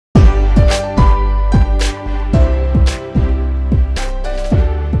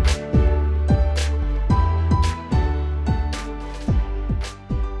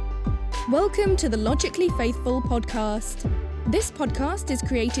Welcome to the Logically Faithful podcast. This podcast is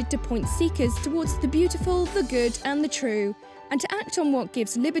created to point seekers towards the beautiful, the good, and the true, and to act on what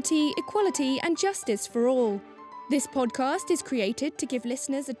gives liberty, equality, and justice for all. This podcast is created to give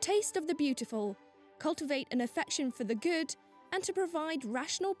listeners a taste of the beautiful, cultivate an affection for the good, and to provide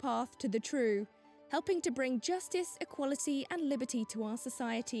rational path to the true, helping to bring justice, equality, and liberty to our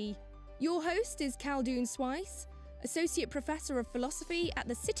society. Your host is Khaldoon Swice, Associate Professor of Philosophy at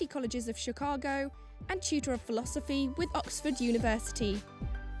the City Colleges of Chicago and Tutor of Philosophy with Oxford University.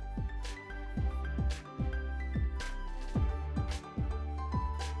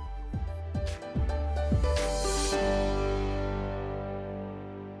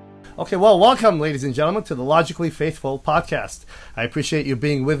 Okay, well, welcome, ladies and gentlemen, to the Logically Faithful podcast. I appreciate you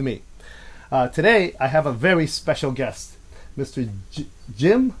being with me. Today, I have a very special guest. Mr.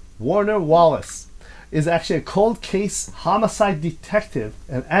 Jim Warner Wallace is actually a cold case homicide detective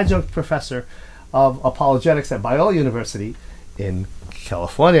and adjunct professor of apologetics at Biola University in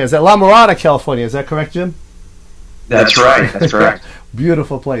California. Is that La Mirada, California? Is that correct, Jim? That's right. That's correct.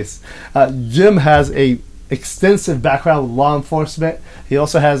 Beautiful place. Jim has a extensive background with law enforcement. He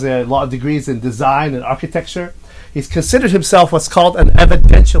also has a lot of degrees in design and architecture. He's considered himself what's called an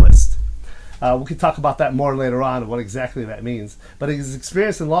evidentialist. We can talk about that more later on, what exactly that means. But his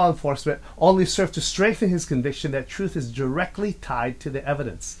experience in law enforcement only served to strengthen his conviction that truth is directly tied to the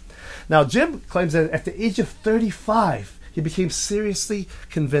evidence. Now, Jim claims that at the age of 35, he became seriously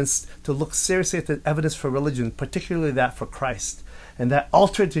convinced to look seriously at the evidence for religion, particularly that for Christ, and that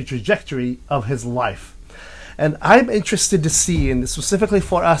altered the trajectory of his life. And I'm interested to see, and specifically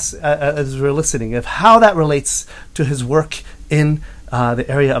for us as we're listening, of how that relates to his work in the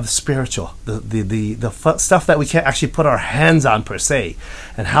area of the spiritual, the stuff that we can't actually put our hands on per se,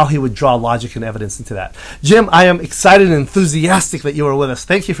 and how he would draw logic and evidence into that. Jim, I am excited and enthusiastic that you are with us.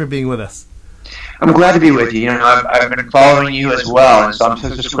 Thank you for being with us. I'm glad to be with you. You know, I've been following you as well, and so I'm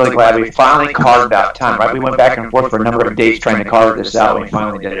just really glad we finally carved out time. Right, we went back and forth for a number of days trying to carve this out, and we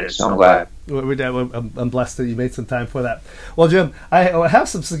finally did it. So I'm glad. I'm blessed that you made some time for that. Well, Jim, I have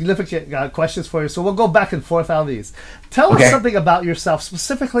some significant questions for you, so we'll go back and forth on these. Tell us something about yourself,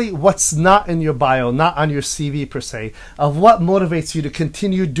 specifically what's not in your bio, not on your CV per se, of what motivates you to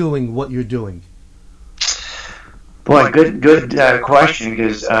continue doing what you're doing. Boy, good question,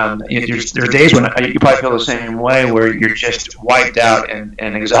 because there are days when you probably feel the same way, where you're just wiped out and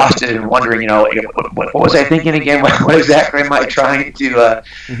exhausted and wondering, what was I thinking again? What exactly am I trying to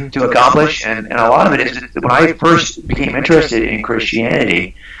accomplish? And a lot of it is when I first became interested in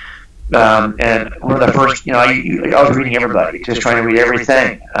Christianity, and one of the first, I was reading everybody, just trying to read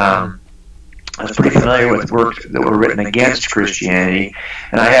everything. I was pretty familiar with works that were written against Christianity,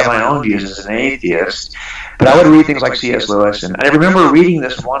 and I have my own views as an atheist. But I would read things like C.S. Lewis, and I remember reading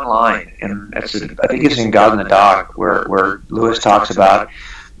this one line, and I think it's in God in the Dock, where Lewis talks about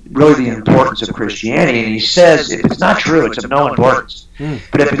really the importance of Christianity, and he says, if it's not true, it's of no importance.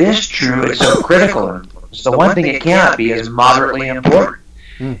 But if it is true, it's of critical importance. The one thing it cannot be is moderately important.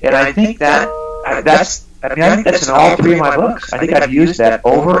 And I think that's in all three of my books. I think I've used that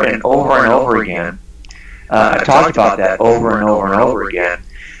over and over and over again. I've talked about that over and over and over again.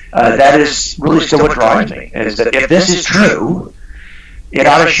 That is really still what drives me, is that if this is true, it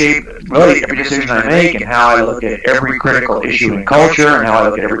ought to shape really every decision I make, and how I look at every critical issue in culture, and how I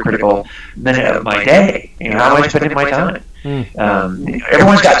look at every critical minute of my day. How am I spending my time?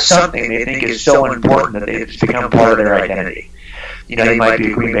 Everyone's got something they think is so important that it's become part of their identity. You might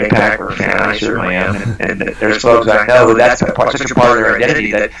be a Green Bay Packer fan, I certainly am, and there's folks I know who that's such a part of their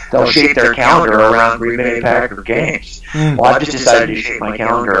identity that they'll shape their calendar around Green Bay Packer games. Well, I've just decided to shape my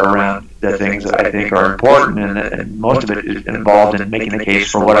calendar around the things that I think are important, and most of it is involved in making the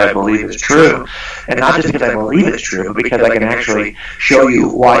case for what I believe is true. And not just because I believe it's true, but because I can actually show you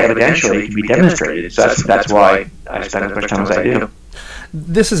why evidentially it can be demonstrated. So that's why I spend as much time as I do.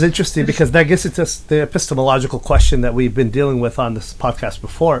 This is interesting because that gets into the epistemological question that we've been dealing with on this podcast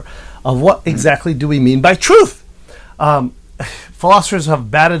before, of what exactly do we mean by truth? Philosophers have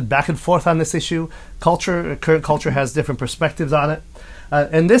batted back and forth on this issue. Current culture has different perspectives on it.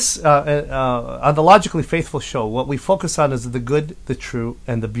 And this, on the Logically Faithful show, what we focus on is the good, the true,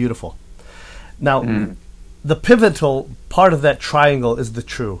 and the beautiful. Now, the pivotal part of that triangle is the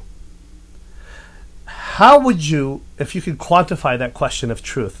true. How would you, if you could quantify that question of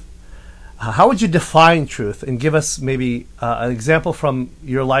truth, how would you define truth, and give us maybe an example from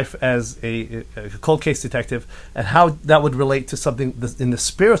your life as a cold case detective, and how that would relate to something in the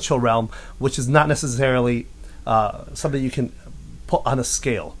spiritual realm, which is not necessarily something you can put on a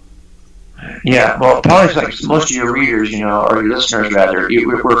scale? Yeah, well, probably like most of your readers, or your listeners rather,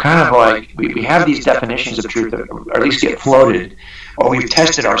 we're kind of like, we have these definitions of truth that, or at least get floated, or we've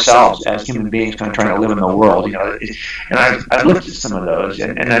tested ourselves as human beings kind of trying to live in the world, and I've looked at some of those,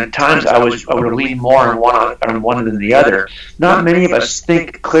 and at times I would lean more on one than the other. Not many of us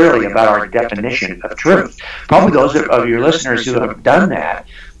think clearly about our definition of truth. Probably those of your listeners who have done that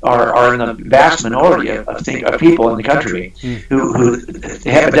are in the vast minority of people in the country who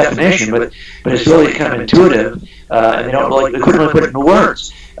they have a definition, but it's really kind of intuitive, and they couldn't really put it into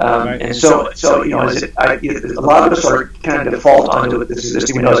words. And so a lot of us are kind of default onto this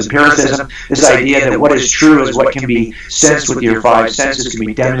thing we know as empiricism, this idea that what is true is what can be sensed with your five senses, can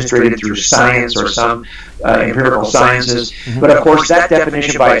be demonstrated through science or some empirical sciences. But of course, that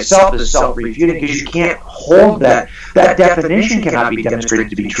definition by itself is self-refuting, because you can't hold that. That definition cannot be demonstrated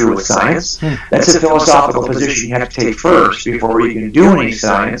to be true with science. That's a philosophical position you have to take first before you can do any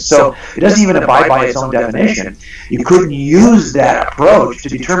science. So it doesn't even abide by its own definition. You couldn't use that approach to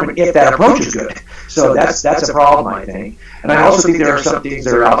determine if that approach is good. So that's a problem, I think. And I also think there are some things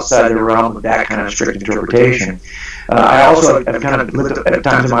that are outside the realm of that kind of strict interpretation. I also have kind of lived at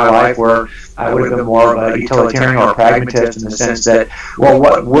times in my life where I would have been more of a utilitarian or a pragmatist, in the sense that, well,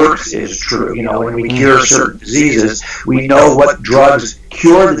 what works is true. When we cure certain diseases, we know what drugs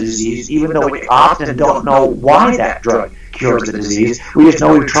cure the disease, even though we often don't know why that drug cures the disease. We just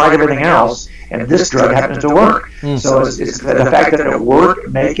know we've tried everything else, and this drug happens to work. So it's the fact that it worked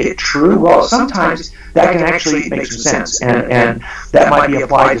make it true. Well, sometimes that can actually make some sense, and that might be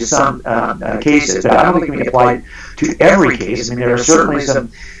applied to some cases, but I don't think it can be applied to every case. I mean, there are certainly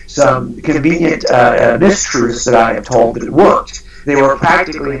some convenient mistruths that I have told that worked. They were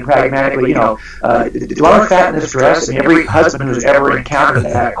practically and pragmatically, do I look fat in this dress? I mean, every husband who's ever encountered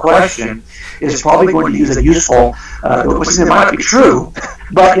that question is probably going to use a useful, which might not be true,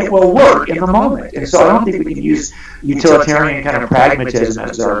 but it will work in the moment. And so I don't think we can use utilitarian kind of pragmatism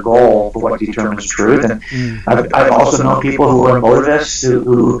as our goal for what determines truth. And I've also known people who are motivists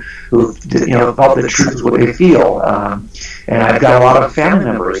who felt that truth is what they feel. And I've got a lot of family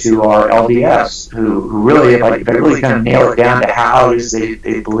members who are LDS who really, if I really kind of nail it down to how it is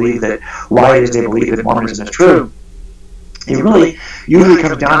they believe that, why it is they believe that Mormonism is true, it really usually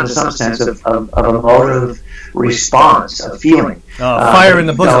comes down to some sense of a emotive response, a feeling. Fire in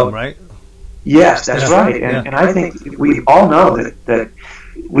the bosom, right? Yes, that's right. And I think we all know that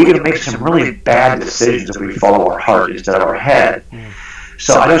we can make some really bad decisions if we follow our heart instead of our head.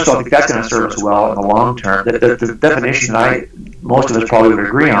 So I just don't think that's going to serve us well in the long term. The definition that most of us probably would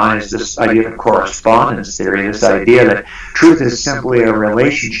agree on is this idea of correspondence theory, this idea that truth is simply a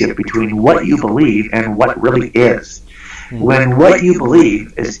relationship between what you believe and what really is. When what you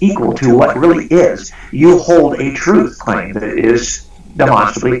believe is equal to what really is, you hold a truth claim that it is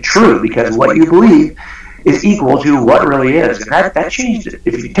demonstrably true, because what you believe is equal to what really is. And that changed it.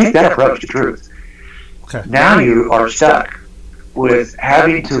 If you take that approach to truth, now you are stuck with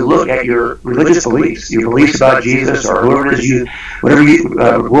having to look at your religious beliefs, your beliefs about Jesus or whoever it is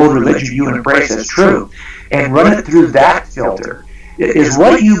whatever world religion you embrace as true, and run it through that filter. Is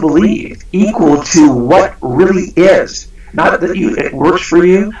what you believe equal to what really is? Not that it works for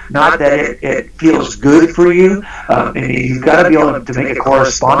you, not that it feels good for you. You've got to be able to make a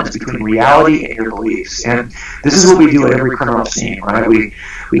correspondence between reality and your beliefs. And this is what we do at every criminal scene, right?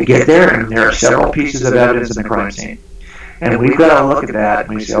 We get there, and there are several pieces of evidence in the crime scene. And we've got to look at that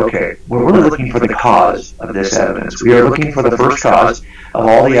and we say, okay, we're really looking for the cause of this evidence. We are looking for the first cause of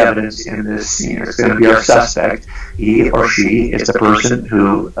all the evidence in this scene. It's going to be our suspect. He or she is the person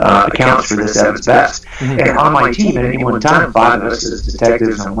who accounts for this evidence best. And on my team, at any one time, 5 of us as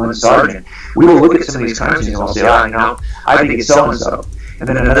detectives and 1 sergeant, we will look at some of these crime scenes and we'll say, I think it's so-and-so. And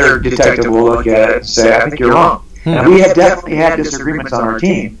then another detective will look at it and say, I think you're wrong. And we have definitely had disagreements on our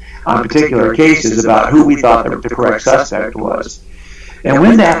team on particular cases about who we thought the correct suspect was. And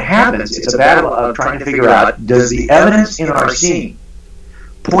when that happens, it's a battle of trying to figure out, does the evidence in our scene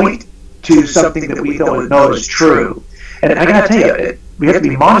point to something that we don't know is true? And I got to tell you, we have to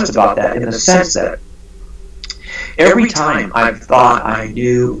be modest about that, in the sense that every time I've thought I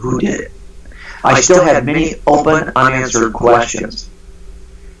knew who did it, I still had many open, unanswered questions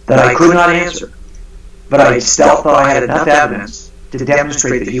that I could not answer. But I still thought I had enough evidence to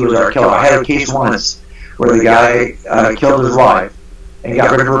demonstrate that he was our killer. I had a case once where the guy killed his wife and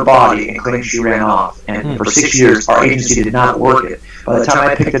got rid of her body and claimed she ran off. And for 6 years, our agency did not work it. By the time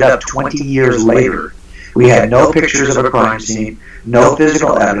I picked it up 20 years later, we had no pictures of a crime scene, no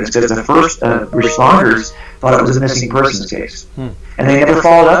physical evidence, because the first responders thought it was a missing persons case. And they never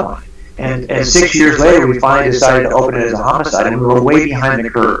followed up on it. And 6 years later, we finally decided to open it as a homicide, and we were way behind the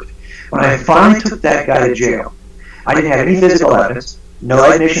curve. When I finally took that guy to jail, I didn't have any physical evidence,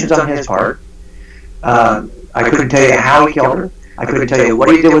 no admissions on his part. I couldn't tell you how he killed her. I couldn't tell you what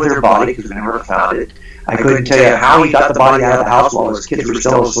he did with her body because we never found it. I couldn't tell you how he got the body out of the house while his kids were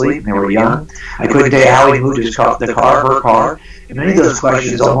still asleep and they were young. I couldn't tell you how he moved her car. And many of those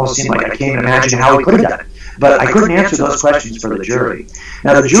questions almost seem like I can't even imagine how he could have done it. But I couldn't answer those questions for the jury.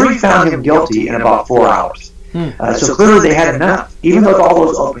 Now, the jury found him guilty in about 4 hours. So clearly they had enough. Even with all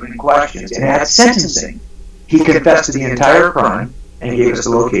those opening questions, and at sentencing, he confessed to the entire crime and gave us the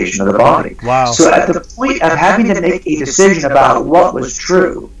location of the body. Wow. So at the point of having to make a decision about what was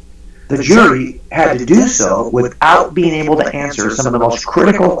true, the jury had to do so without being able to answer some of the most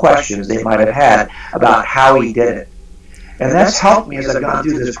critical questions they might have had about how he did it. And that's helped me as I've gone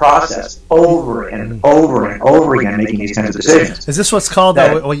through this process over and over and over again, making these kinds of decisions. Is this what's called,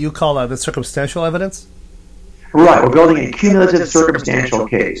 what you call the circumstantial evidence? Right, we're building a cumulative circumstantial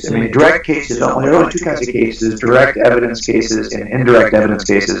case. I mean, direct cases, there are only 2 kinds of cases, direct evidence cases and indirect evidence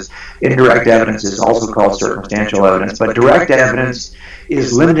cases. Indirect evidence is also called circumstantial evidence, but direct evidence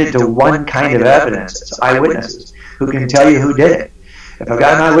is limited to one kind of evidence. It's eyewitnesses who can tell you who did it. If I've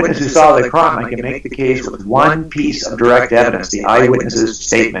got an eyewitness who saw the crime, I can make the case with one piece of direct evidence, the eyewitness's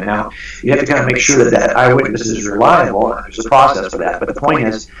statement. Now, you have to kind of make sure that that eyewitness is reliable, and there's a process for that. But the point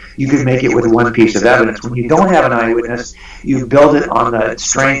is, you can make it with one piece of evidence. When you don't have an eyewitness, you build it on the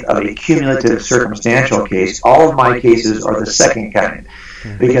strength of a cumulative circumstantial case. All of my cases are the second kind.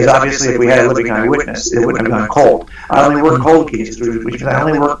 Because obviously if we had a living eyewitness, it wouldn't have gone cold. I only work cold cases, which means I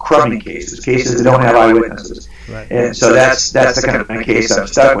only work crumbing cases that don't have eyewitnesses. Right. And so that's the kind of case I'm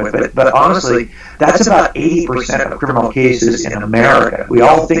stuck with. But honestly, that's about 80% of criminal cases in America. We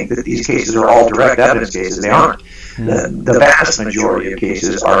all think that these cases are all direct evidence cases. They aren't. The vast majority of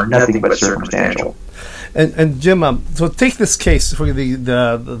cases are nothing but circumstantial. And Jim, so take this case for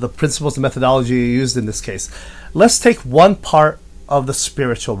the principles and methodology you used in this case. Let's take one part of the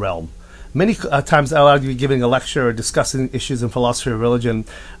spiritual realm. Many times I'll be giving a lecture or discussing issues in philosophy or religion.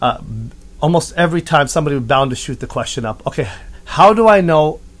 Almost every time somebody was bound to shoot the question up, okay, how do I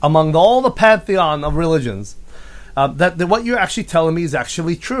know among all the pantheon of religions that what you're actually telling me is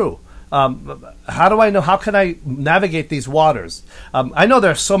actually true? How do I know? How can I navigate these waters? I know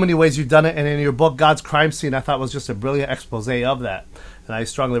there are so many ways you've done it, and in your book, God's Crime Scene, I thought was just a brilliant expose of that. And I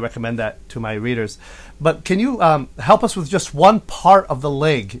strongly recommend that to my readers. But can you help us with just one part of the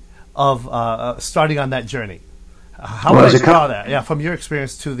leg of starting on that journey? How would I draw that? Yeah, from your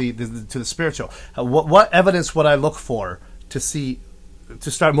experience to the spiritual. What evidence would I look for to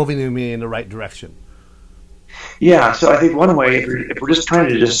start moving me in the right direction? Yeah, so I think one way, if we're just trying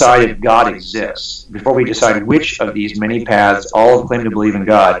to decide if God exists, before we decide which of these many paths all claim to believe in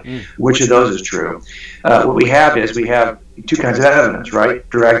God, which of those is true, what we have 2 kinds of evidence, right?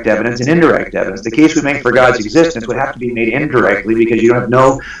 Direct evidence and indirect evidence. The case we make for God's existence would have to be made indirectly because you don't have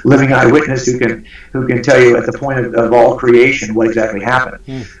no living eyewitness who can tell you at the point of all creation what exactly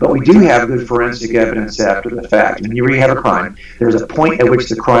happened. But we do have good forensic evidence after the fact. When you really have a crime, there's a point at which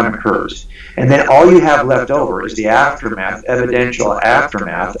the crime occurs. And then all you have left over is the aftermath, evidential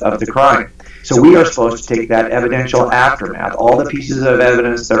aftermath of the crime. So we are supposed to take that evidential aftermath, all the pieces of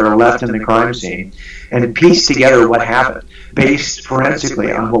evidence that are left in the crime scene, and piece together what happened, based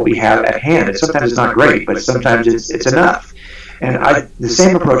forensically on what we have at hand. And sometimes it's not great, but sometimes it's enough. And the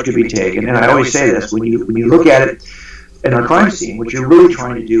same approach could be taken, and I always say this, when you look at it in a crime scene, what you're really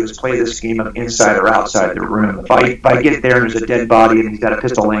trying to do is play this game of inside or outside the room. If I get there and there's a dead body and he's got a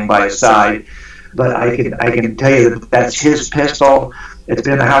pistol laying by his side, but I can tell you that that's his pistol. It's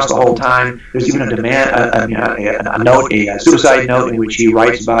been in the house the whole time. There's even a note, a suicide note in which he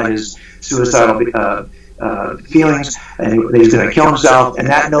writes about his suicidal feelings and he's going to kill himself. And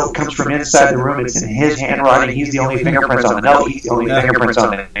that note comes from inside the room. It's in his handwriting. He's the only fingerprints on the note. He's the only fingerprints on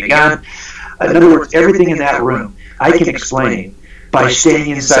the gun. In other words, everything in that room I can explain by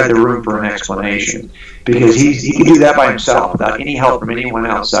staying inside the room for an explanation, because he can do that by himself without any help from anyone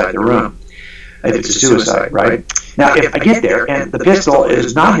outside the room. If it's a suicide, right? Now, if I get there and the pistol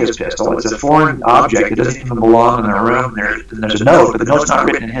is not his pistol, it's a foreign object, it doesn't even belong in the room, there's a note, but the note's not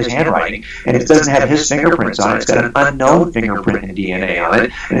written in his handwriting, and it doesn't have his fingerprints on it, it's got an unknown fingerprint and DNA on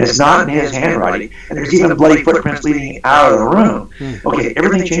it, and it's not in his handwriting, and there's even bloody footprints leading out of the room. Okay,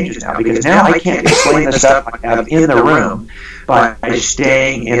 everything changes now, because now I can't explain the stuff I have in the room by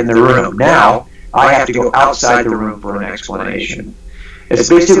staying in the room. Now, I have to go outside the room for an explanation. It's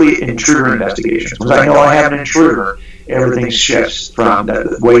basically intruder investigations. Once I know I have an intruder, everything shifts from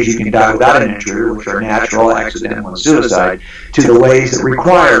the ways you can die without an intruder, which are natural, accidental, and suicide, to the ways that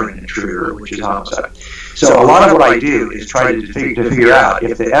require an intruder, which is homicide. So a lot of what I do is try to figure out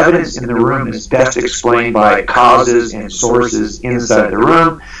if the evidence in the room is best explained by causes and sources inside the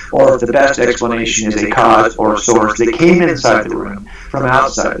room, or if the best explanation is a cause or source that came inside the room from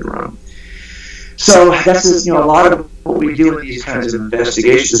outside the room. So that's a lot of what we do in these kinds of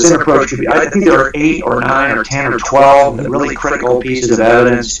investigations. The same approach could be, I think there are 8 or 9 or 10 or 12 really critical pieces of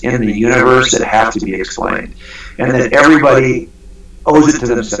evidence in the universe that have to be explained, and that everybody owes it to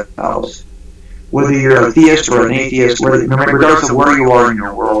themselves. Whether you're a theist or an atheist, regardless of where you are in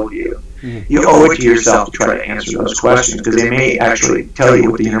your worldview, you owe it to yourself to try to answer those questions, because they may actually tell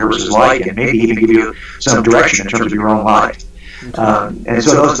you what the universe is like, and maybe even give you some direction in terms of your own life. And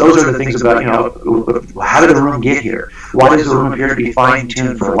so those are the things about, how did the room get here? Why does the room appear to be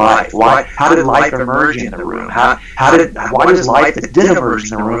fine-tuned for life? How did life emerge in the room? Why does life that did emerge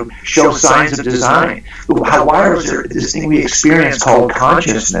in the room show signs of design? Why is there this thing we experience called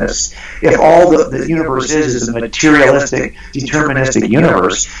consciousness if all the universe is a materialistic, deterministic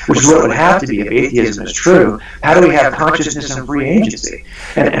universe, which is what it would have to be if atheism is true? How do we have consciousness and free agency?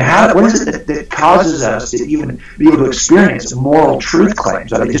 And what is it that causes us to even be able to experience moral truth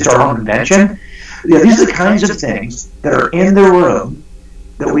claims? Are they just our own invention? These are the kinds of things that are in the room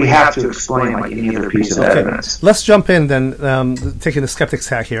that we have to explain like any other piece of evidence. Let's jump in then, taking the skeptic's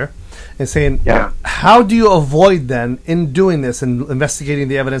hat here, and saying, how do you avoid then, in doing this and investigating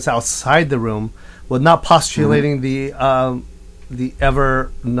the evidence outside the room, with not postulating the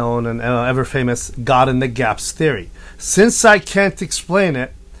ever-known and ever-famous God in the gaps theory? Since I can't explain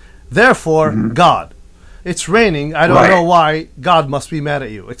it, therefore, God. It's raining. I don't know why. God must be mad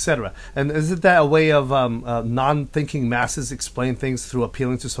at you, etc. And isn't that a way of non-thinking masses explain things through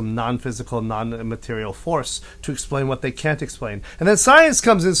appealing to some non-physical, non-material force to explain what they can't explain? And then science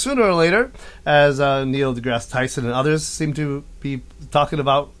comes in sooner or later, as Neil deGrasse Tyson and others seem to be talking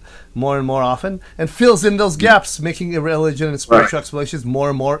about more and more often, and fills in those gaps, making religion and spiritual explanations more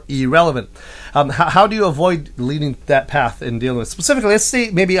and more irrelevant. How do you avoid leading that path in dealing with, specifically, let's say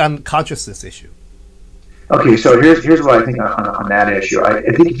maybe on consciousness issue? Okay, so here's what I think on that issue. I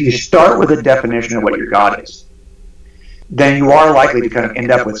think if you start with a definition of what your God is, then you are likely to kind of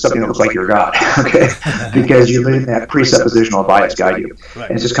end up with something that looks like your God, okay? Because you're letting that presuppositional bias guide you.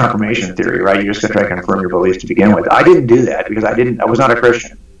 And it's just confirmation theory, right? You're just going to try to confirm your beliefs to begin with. I didn't do that because I was not a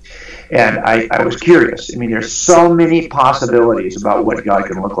Christian. And I was curious. I mean, there's so many possibilities about what God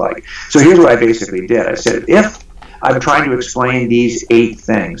can look like. So here's what I basically did. I said, if I'm trying to explain these 8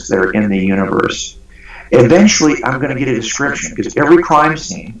 things that are in the universe, eventually I'm going to get a description, because every crime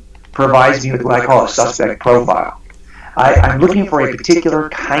scene provides me with what I call a suspect profile. I'm looking for a particular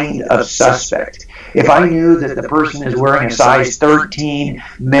kind of suspect. If I knew that the person is wearing a size 13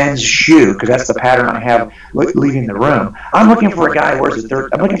 men's shoe, because that's the pattern I have leaving the room, I'm looking for a guy who wears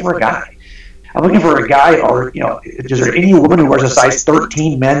I'm looking for a guy. I'm looking for a guy, or, is there any woman who wears a size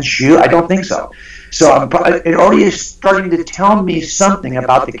 13 men's shoe? I don't think so. So it already is starting to tell me something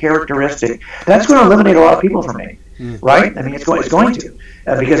about the characteristic. That's going to eliminate a lot of people from me, right? I mean, it's going to,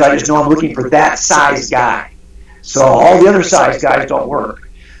 because I just know I'm looking for that size guy. So all the other size guys don't work.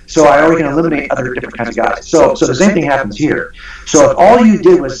 So I already can eliminate other different kinds of guys. So the same thing happens here. So if all you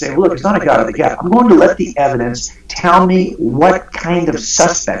did was say, look, it's not a God of the gap, I'm going to let the evidence tell me what kind of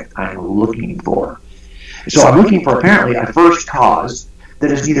suspect I'm looking for. So I'm looking for apparently a first cause that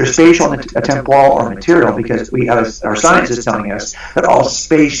is neither spatial, temporal, or material, because our science is telling us that all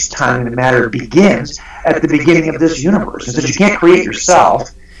space, time, and matter begins at the beginning of this universe. And since you can't create yourself,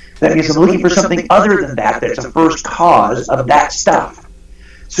 that means I'm looking for something other than that that's a first cause of that stuff.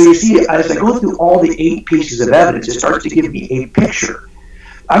 So you see, as I go through all the 8 pieces of evidence, it starts to give me a picture.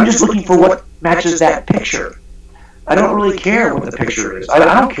 I'm just looking for what matches that picture. I don't really care what the picture is. I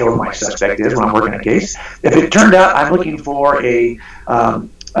don't care what my suspect is when I'm working a case. If it turned out I'm looking for a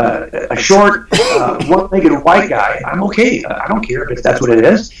short, one-legged white guy, I'm okay. I don't care if that's what it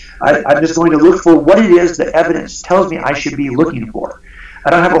is. I'm just going to look for what it is the evidence tells me I should be looking for. I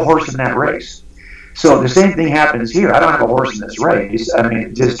don't have a horse in that race. So the same thing happens here. I don't have a horse in this race. I mean,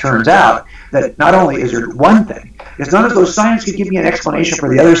 it just turns out that not only is there one thing, it's not as though science could give me an explanation for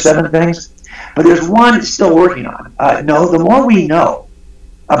the other 7 things, but there's one it's still working on. No, the more we know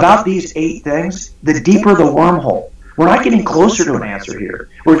about these 8 things, the deeper the wormhole. We're not getting closer to an answer here.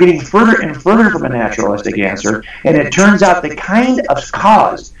 We're getting further and further from a naturalistic answer, and it turns out the kind of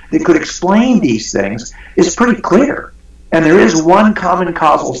cause that could explain these things is pretty clear. And there is one common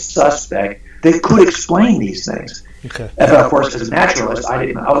causal suspect that could explain these things. Okay. But of course, as a naturalist,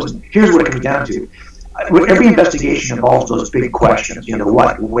 here's what it comes down to. every investigation involves those big questions, the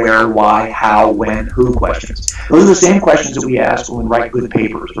what, where, why, how, when, who questions. Those are the same questions that we ask when we write good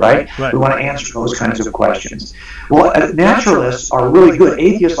papers, right? We want to answer those kinds of questions. Well, naturalists are really good,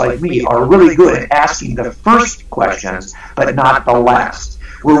 atheists like me are really good at asking the first questions, but not the last.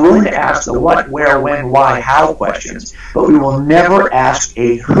 We're willing to ask the what, where, when, why, how questions, but we will never ask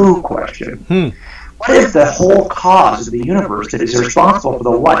a who question. What if the whole cause of the universe that is responsible for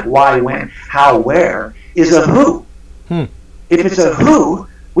the what, why, when, how, where is a who? If it's a who,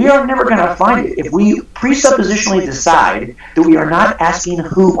 we are never going to find it if we presuppositionally decide that we are not asking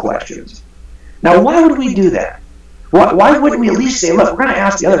who questions. Now, why would we do that? Why wouldn't we at least say, look, we're going to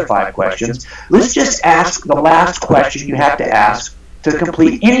ask the other 5 questions. Let's just ask the last question you have to ask to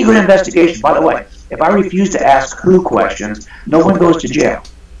complete any good investigation. By the way, if I refuse to ask who questions, no one goes to jail.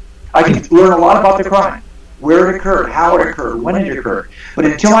 I can learn a lot about the crime, where it occurred, how it occurred, when it occurred. But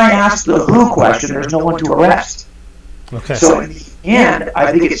until I ask the who question, there's no one to arrest. Okay. So in the end,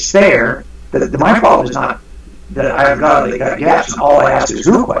 I think it's fair that my problem is not that I've got gaps and all I ask is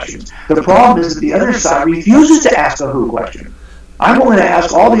who questions. The problem is that the other side refuses to ask a who question. I'm willing to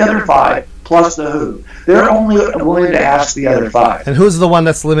ask all the other 5 plus the who. They're only willing to ask the other 5. And who's the one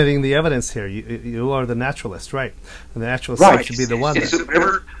that's limiting the evidence here? You are the naturalist, right? And the naturalist should be the one.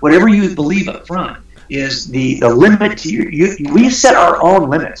 Whatever you believe up front is the limit to we set our own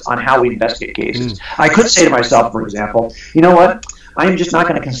limits on how we investigate cases. I could say to myself, for example, you know what? I'm just not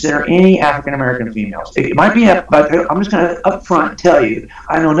going to consider any African American females. It might be, but I'm just going to up front tell you,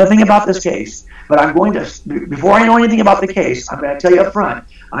 I know nothing about this case, but I'm going to, before I know anything about the case, I'm going to tell you up front,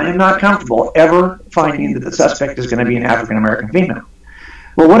 I am not comfortable ever finding that the suspect is going to be an African American female.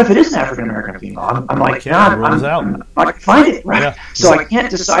 Well, what if it is an African American female? I'm like, I'm not going to find it, right? Yeah. So I can't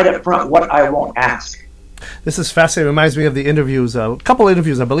decide up front what I won't ask. This is fascinating. It reminds me of the interviews, a couple of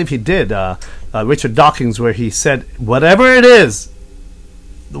interviews I believe he did, Richard Dawkins, where he said, whatever it is,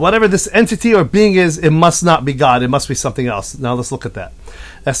 whatever this entity or being is, it must not be God. It must be something else. Now let's look at that.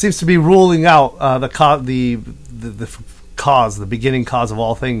 That seems to be ruling out the cause, the beginning cause of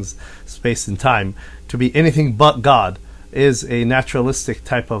all things, space and time, to be anything but God, is a naturalistic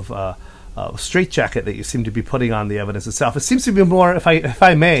type of straitjacket that you seem to be putting on the evidence itself. It seems to be more, if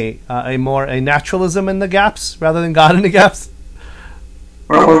I may, a naturalism in the gaps rather than God in the gaps.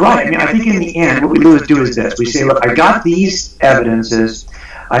 Well, right. I mean, I think in the end, what we do is this. We say, look, I got these evidences.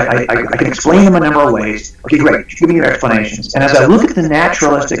 I can explain them a number of ways. Okay, great. Give me your explanations. And as I look at the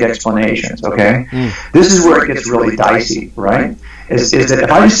naturalistic explanations, okay, this is where it gets really dicey, right? Is that if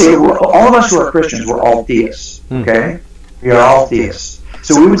I just say, all of us who are Christians, we're all theists, okay? We are all theists.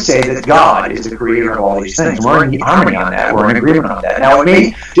 So we would say that God is the creator of all these things. We're in harmony on that. We're in agreement on that. Now, we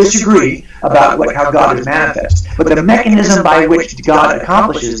may disagree about how God is manifest, but the mechanism by which God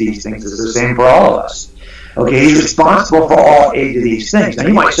accomplishes these things is the same for all of us. Okay, he's responsible for all 8 of these things. Now,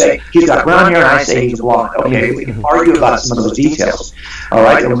 you might say, he's got brown hair, and I say he's blonde. Okay, we can argue about some of those details. All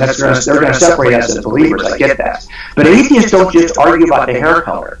right, and they're going to separate us as believers. I get that. But atheists don't just argue about the hair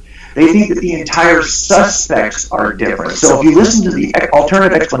color. They think that the entire suspects are different. So if you listen to the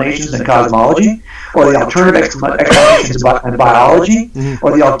alternative explanations in cosmology, or the alternative explanations in biology,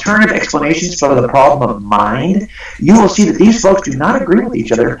 or the alternative explanations for the problem of mind, you will see that these folks do not agree with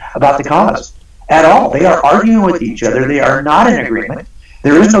each other about the cause at all. They are arguing with each other. They are not in agreement.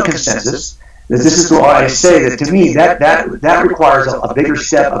 There is no consensus. This is why I say that, to me, that requires a bigger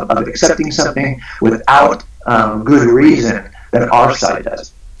step of accepting something without good reason than our side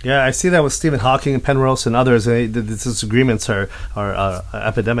does. Yeah, I see that with Stephen Hawking and Penrose and others. The disagreements are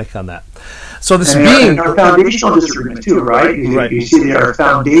epidemic on that. So this being... There are foundational disagreements too, right? You see there are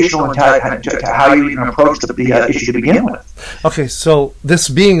foundational to how you even approach the issue to begin with. Okay, so this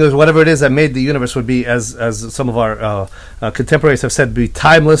being, whatever it is that made the universe, would be, as some of our contemporaries have said, be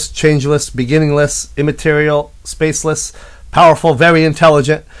timeless, changeless, beginningless, immaterial, spaceless, powerful, very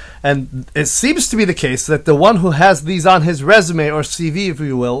intelligent. And it seems to be the case that the one who has these on his resume or CV, if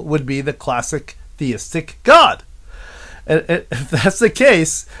you will, would be the classic theistic God. And if that's the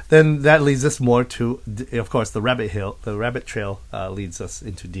case, then that leads us more to, of course, the rabbit trail leads us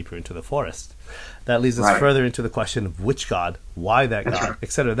deeper into the forest. That leads us further into the question of which God, why that God,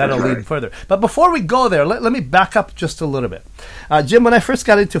 etc. That'll lead further. But before we go there, let me back up just a little bit. Jim, when I first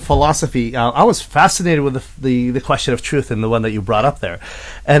got into philosophy, I was fascinated with the question of truth and the one that you brought up there.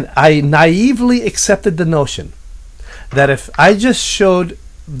 And I naively accepted the notion that if I just showed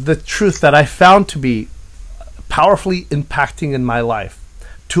the truth that I found to be powerfully impacting in my life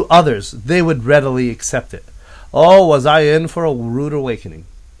to others, they would readily accept it. Oh, was I in for a rude awakening?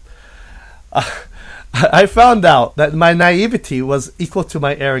 I found out that my naivety was equal to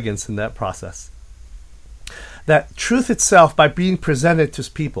my arrogance in that process. that truth itself, by being presented to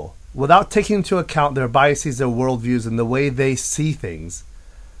people, without taking into account their biases, their worldviews, and the way they see things,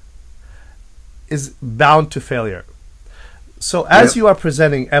 is bound to failure. So as you are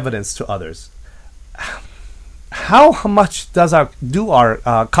presenting evidence to others, how much do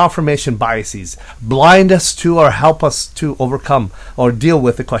our confirmation biases blind us to or help us to overcome or deal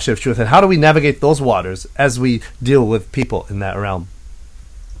with the question of truth? And how do we navigate those waters as we deal with people in that realm?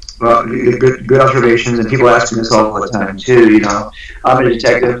 Well, good observations, and people ask me this all the time too. I'm a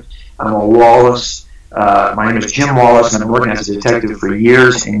detective. I'm a Wallace. My name is Jim Wallace, and I've been working as a detective for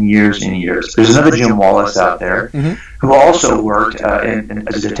years and years and years. There's another Jim Wallace out there who also worked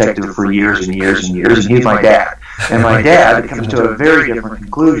as a detective for years and years and years, and he's my dad. And my dad comes to a very different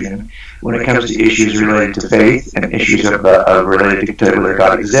conclusion when it comes to issues related to faith and issues related to whether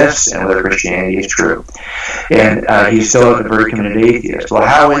God exists and whether Christianity is true. And he's still a very committed atheist. Well,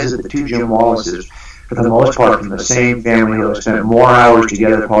 how is it that two Jim Wallaces, for the most part from the same family, who have spent more hours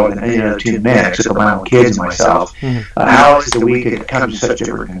together probably than any other two men, except for my own kids and myself, how is it that we could come to such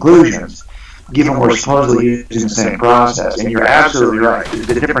different conclusions, given we're supposedly using the same process? And you're absolutely right.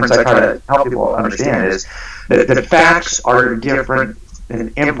 The difference I try to help people understand is that the facts are different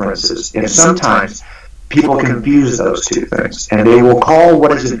than inferences, and sometimes people confuse those two things, and they will call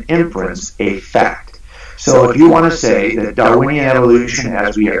what is an inference a fact. So if you want to say that Darwinian evolution,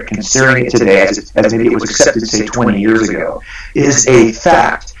 as we are considering it today, as maybe it was accepted, say, 20 years ago, is a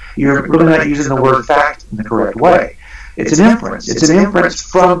fact, you're really not using the word fact in the correct way. It's an inference. It's an inference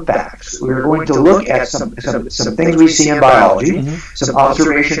from facts. We're going to look at some things we see in biology, some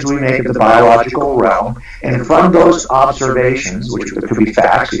observations we make of the biological realm, and from those observations, which could be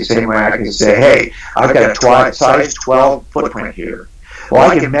facts, the same way I can say, hey, I've got a size 12 footprint here. Well,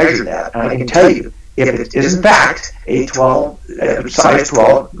 I can measure that, and I can tell you if it is in fact a size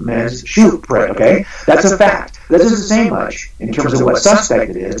 12 men's shoe print, okay? That's a fact. That doesn't say much in terms of what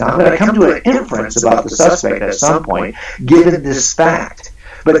suspect it is. Now, I'm going to come to an inference about the suspect at some point, given this fact.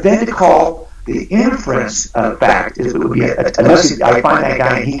 But then to call the inference a fact, it would be unless I find that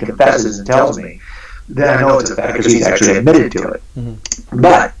guy and he confesses and tells me, then I know it's a fact because he's actually admitted to it.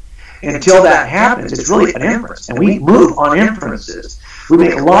 But until that happens, it's really an inference, and we move on inferences. We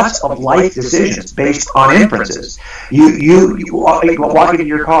make lots of life decisions based on inferences. You walk into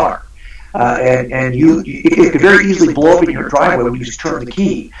your car, and it could very easily blow up in your driveway when you just turn the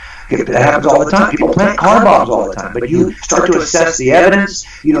key. That happens all the time. People plant car bombs all the time. But you start to assess the evidence,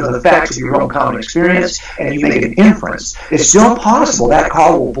 the facts of your own common experience, and you make an inference. It's still possible that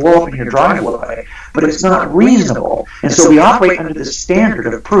car will blow up in your driveway, but it's not reasonable. And so we operate under the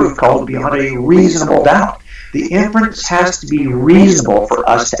standard of proof called beyond a reasonable doubt. The inference has to be reasonable for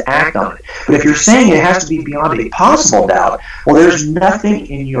us to act on it. But if you're saying it has to be beyond a possible doubt, well, there's nothing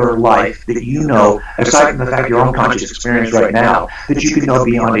in your life that you know, aside from the fact of your own conscious experience right now, that you can know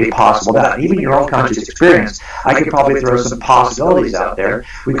beyond a possible doubt. And even your own conscious experience, I could probably throw some possibilities out there.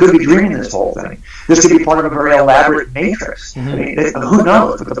 We could be dreaming this whole thing. This could be part of a very elaborate matrix. I mean, who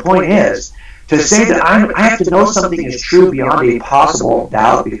knows? But the point is, to say that I have to know something is true beyond a possible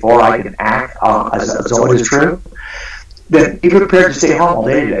doubt before I can act as though it is true, then be prepared to stay home all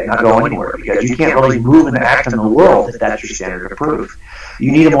day today, not go anywhere, because you can't really move and act in the world if that's your standard of proof.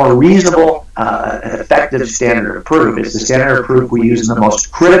 You need a more reasonable, effective standard of proof. It's the standard of proof we use in the most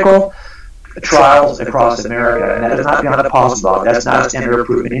critical trials across America, and that is not beyond a possible doubt. That's not a standard of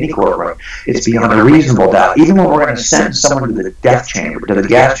proof in any courtroom. It's beyond a reasonable doubt. Even when we're going to sentence someone to the death chamber, to the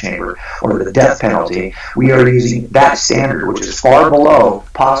gas chamber, or to the death penalty, we are using that standard, which is far below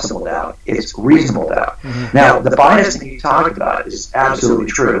possible doubt. It's reasonable doubt. Now, the bias that you talked about is absolutely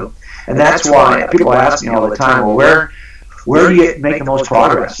true, and that's why people ask me all the time, well, where do you make the most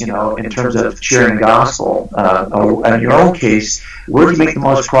progress, in terms of sharing the gospel? Or in your own case, where do you make the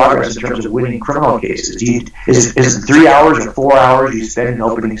most progress in terms of winning criminal cases? Is it 3 hours or 4 hours you spend in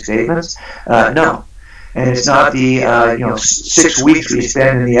opening statements? No. And it's not the 6 weeks we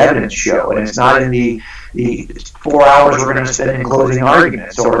spend in the evidence show, and it's not in the 4 hours we're going to spend in closing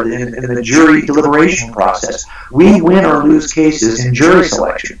arguments or in the jury deliberation process. We win or lose cases in jury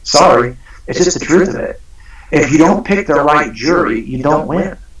selection. Sorry, it's just the truth of it. If you don't pick the right jury, you don't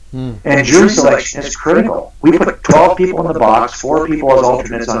win. And jury selection is critical. We put 12 people in the box, 4 people as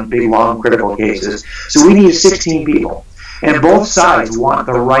alternates on big, long, critical cases. So we need 16 people. And both sides want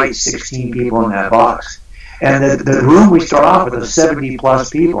the right 16 people in that box. And the room we start off with of 70-plus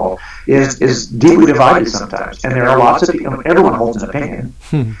people is deeply divided sometimes. And there are lots of people, everyone holds an opinion.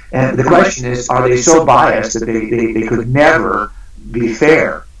 And the question is, are they so biased that they could never be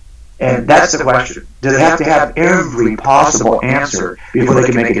fair? And that's the question. Do they have to have every possible answer before they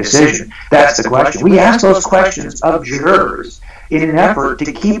can make a decision? That's the question. We ask those questions of jurors in an effort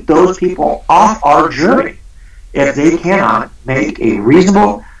to keep those people off our jury if they cannot make a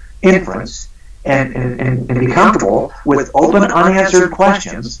reasonable inference and be comfortable with open, unanswered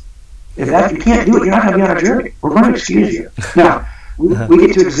questions. If you can't do it, you're not going to be on a jury. We're going to excuse you. Now, we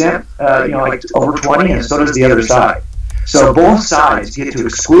get to exempt, like over 20, and so does the other side. So both sides get to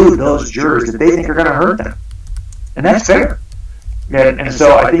exclude those jurors that they think are going to hurt them. And that's fair. And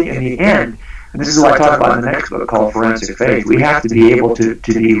so I think in the end, and this is what I talk about in the next book called Forensic Faith, we have to be able to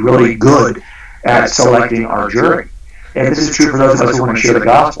be really good at selecting our jury. And this is true for those of us who want to share the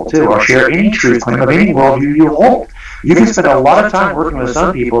gospel too, or share any truth claim of any worldview you hold. You can spend a lot of time working with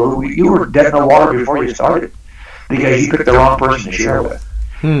some people who you were dead in the water before you started because you picked the wrong person to share with.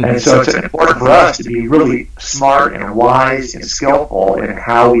 And so it's important for us to be really smart and wise and skillful in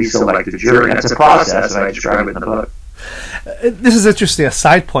how we select a jury. That's a process that I describe in the book. This is interesting, a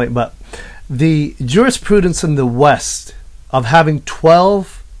side point, but the jurisprudence in the West of having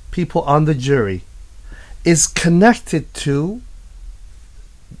 12 people on the jury is connected to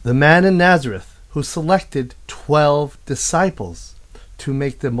the man in Nazareth who selected 12 disciples to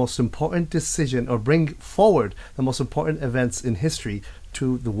make the most important decision or bring forward the most important events in history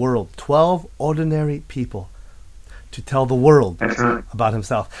to the world. 12 ordinary people to tell the world about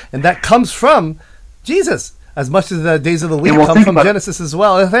himself. And that comes from Jesus, as much as the days of the week come from Genesis as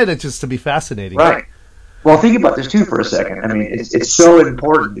well. I find it just to be fascinating. Right. Well, think about this too for a second. I mean, it's so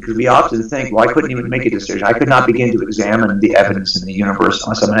important because we often think, well, I couldn't even make a decision. I could not begin to examine the evidence in the universe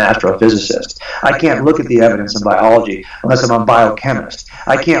unless I'm an astrophysicist. I can't look at the evidence in biology unless I'm a biochemist.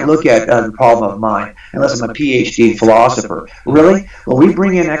 I can't look at the problem of mind unless I'm a PhD philosopher. Really? Well, we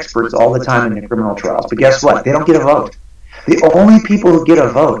bring in experts all the time in the criminal trials, but guess what? They don't get a vote. The only people who get a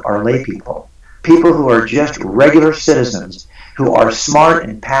vote are lay people. People who are just regular citizens who are smart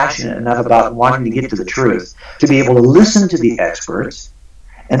and passionate enough about wanting to get to the truth to be able to listen to the experts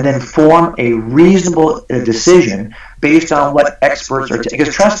and then form a reasonable decision based on what experts are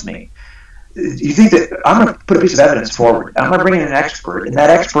because trust me, you think that I'm going to put a piece of evidence forward, I'm going to bring in an expert, and that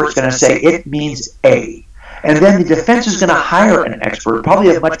expert's going to say it means A. And then the defense is going to hire an expert,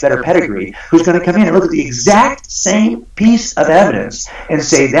 probably a much better pedigree, who's going to come in and look at the exact same piece of evidence and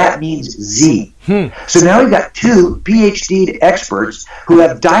say that means Z. So now we've got two PhD experts who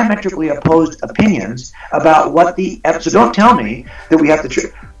have diametrically opposed opinions about what the so don't tell me that we have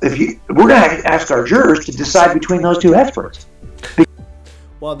to we're going to ask our jurors to decide between those two experts.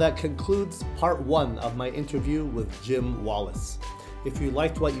 Well, that concludes part 1 of my interview with Jim Wallis. If you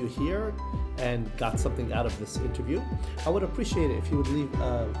liked what you hear and got something out of this interview, I would appreciate it if you would leave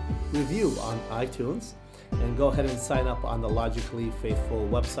a review on iTunes and go ahead and sign up on the Logically Faithful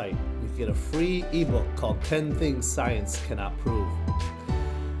website. You can get a free ebook called 10 Things Science Cannot Prove.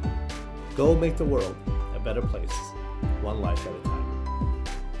 Go make the world a better place, one life at a time.